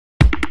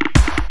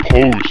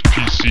Post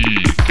PC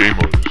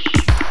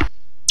Gamers.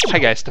 Hi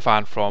guys,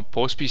 Stefan from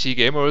Post PC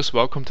Gamers.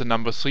 Welcome to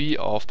number 3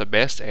 of the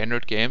best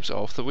Android games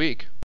of the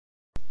week.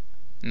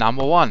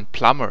 Number 1,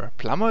 Plumber.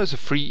 Plumber is a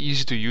free,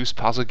 easy to use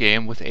puzzle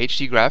game with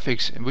HD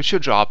graphics in which your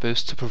job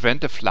is to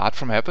prevent a flood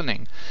from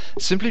happening.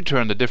 Simply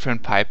turn the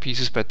different pipe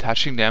pieces by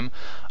touching them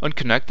and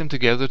connect them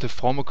together to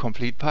form a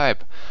complete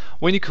pipe.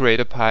 When you create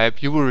a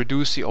pipe, you will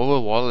reduce the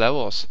overall water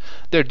levels.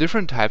 There are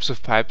different types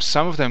of pipes.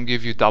 Some of them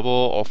give you double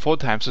or 4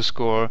 times the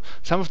score,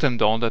 some of them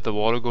don't let the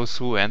water go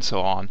through, and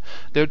so on.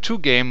 There are 2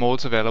 game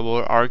modes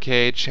available,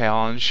 Arcade,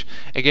 Challenge.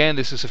 Again,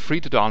 this is a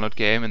free to download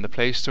game in the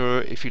Play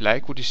Store. If you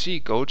like what you see,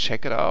 go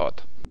check it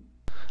out.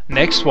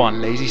 Next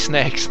one, Lazy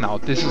Snakes. Now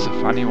this is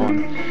a funny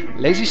one.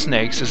 Lazy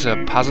Snakes is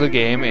a puzzle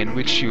game in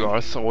which you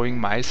are throwing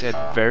mice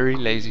at very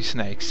lazy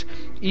snakes.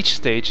 Each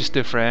stage is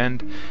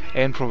different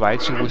and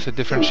provides you with a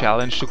different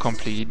challenge to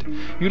complete.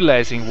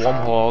 Utilizing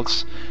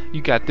wormholes,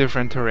 you got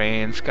different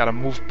terrains, gotta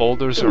move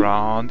boulders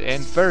around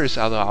and various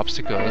other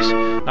obstacles.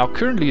 Now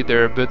currently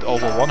there are a bit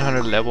over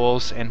 100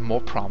 levels and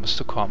more promise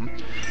to come.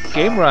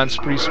 Game runs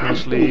pretty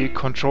smoothly,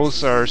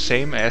 controls are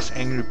same as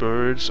Angry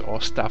Birds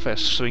or stuff as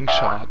Swing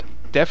Shot.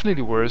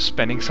 Definitely worth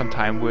spending some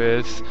time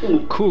with,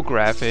 cool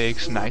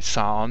graphics, nice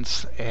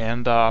sounds,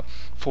 and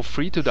for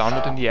free to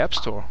download in the App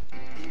Store.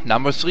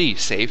 Number 3,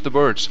 Save the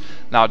Birds.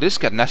 Now this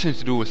got nothing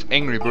to do with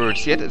Angry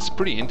Birds, yet it's a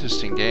pretty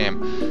interesting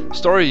game.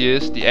 Story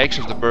is, the eggs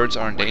of the birds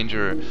are in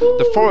danger.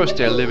 The forest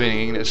they're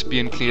living in is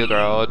being cleared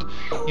out.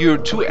 You're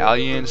 2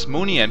 aliens,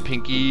 Mooney and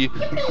Pinky,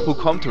 who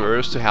come to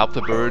Earth to help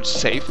the birds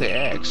save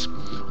their eggs.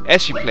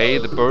 As you play,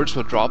 the birds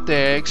will drop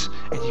their eggs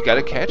and you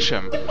gotta catch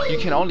them. You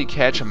can only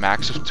catch a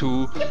max of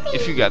 2.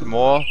 If you got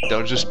more,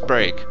 they'll just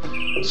break.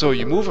 So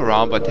you move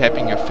around by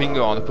tapping your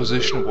finger on the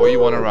position where you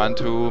want to run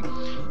to.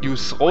 You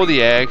throw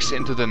the eggs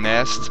into the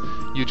nest.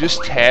 You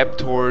just tap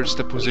towards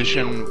the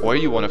position where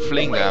you want to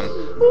fling them.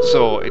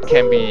 So it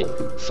can be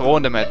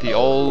throwing them at the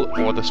owl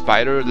or the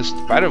spider. The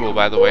spider will,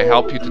 by the way,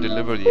 help you to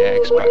deliver the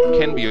eggs, but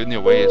can be in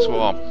your way as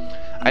well.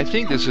 I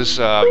think this is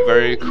a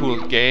very cool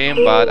game,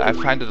 but I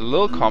find it a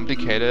little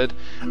complicated.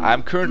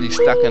 I'm currently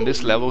stuck in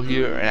this level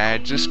here and I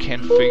just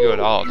can't figure it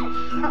out.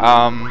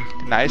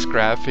 Nice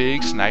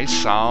graphics, nice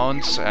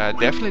sounds,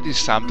 definitely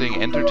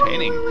something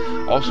entertaining.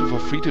 Also for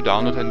free to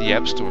download in the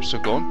App Store, so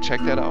go and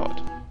check that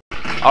out.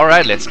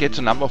 Alright, let's get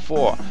to number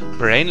 4,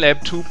 Brain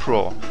Lab 2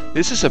 Pro.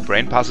 This is a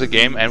brain puzzle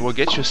game and will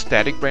get your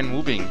static brain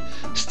moving.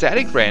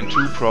 Static Brain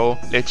 2 Pro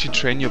lets you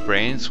train your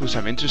brain through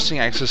some interesting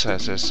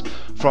exercises.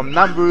 From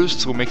numbers,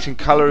 through mixing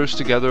colors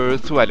together,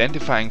 through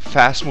identifying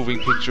fast moving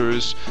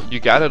pictures, you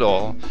got it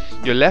all.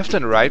 Your left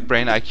and right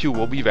brain IQ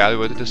will be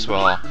evaluated as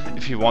well,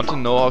 if you want to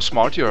know how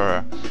smart you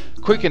are.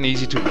 Quick and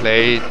easy to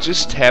play,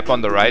 just tap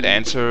on the right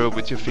answer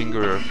with your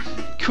finger.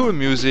 Cool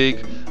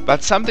music,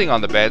 but something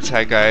on the bad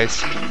side,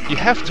 guys. You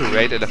have to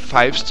rate it a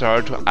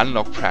 5-star to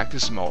unlock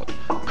practice mode.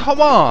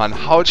 Come on,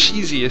 how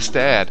cheesy is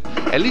that?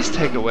 At least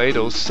take away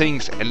those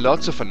things and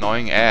lots of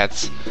annoying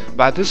ads.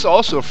 But this is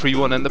also a free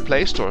one in the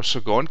Play Store, so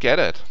go and get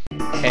it.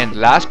 And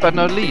last but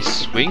not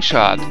least, Swing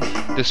Shot.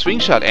 The Swing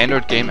Shot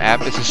Android game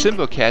app is a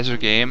simple casual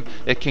game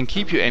that can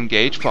keep you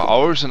engaged for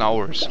hours and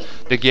hours.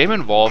 The game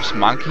involves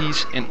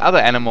monkeys and other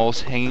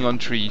animals hanging on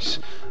trees.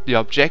 The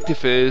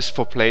objective is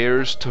for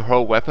players to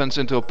hurl weapons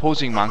into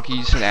opposing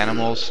monkeys and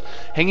animals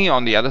hanging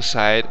on the other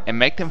side and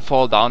make them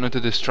fall down into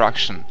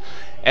destruction.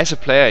 As a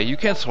player, you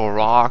can throw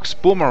rocks,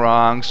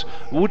 boomerangs,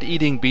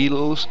 wood-eating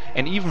beetles,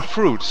 and even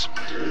fruits.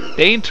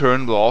 They in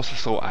turn will also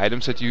throw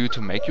items at you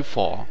to make you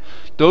fall.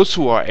 Those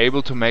who are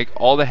able to make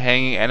all the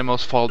hanging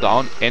animals fall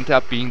down end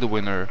up being the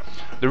winner.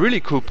 The really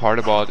cool part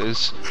about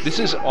this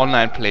is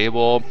online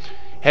playable.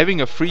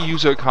 Having a free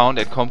user account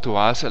at Come To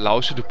Us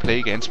allows you to play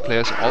against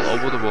players all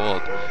over the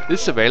world.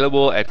 This is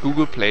available at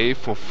Google Play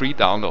for free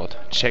download.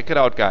 Check it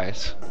out,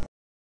 guys.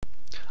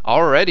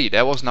 Alrighty,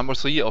 that was number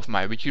 3 of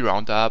my weekly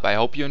roundup. I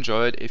hope you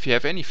enjoyed. If you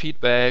have any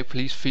feedback,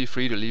 please feel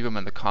free to leave them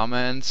in the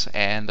comments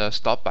and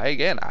stop by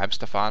again. I'm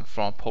Stefan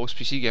from Post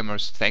PC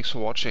Gamers. Thanks for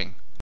watching.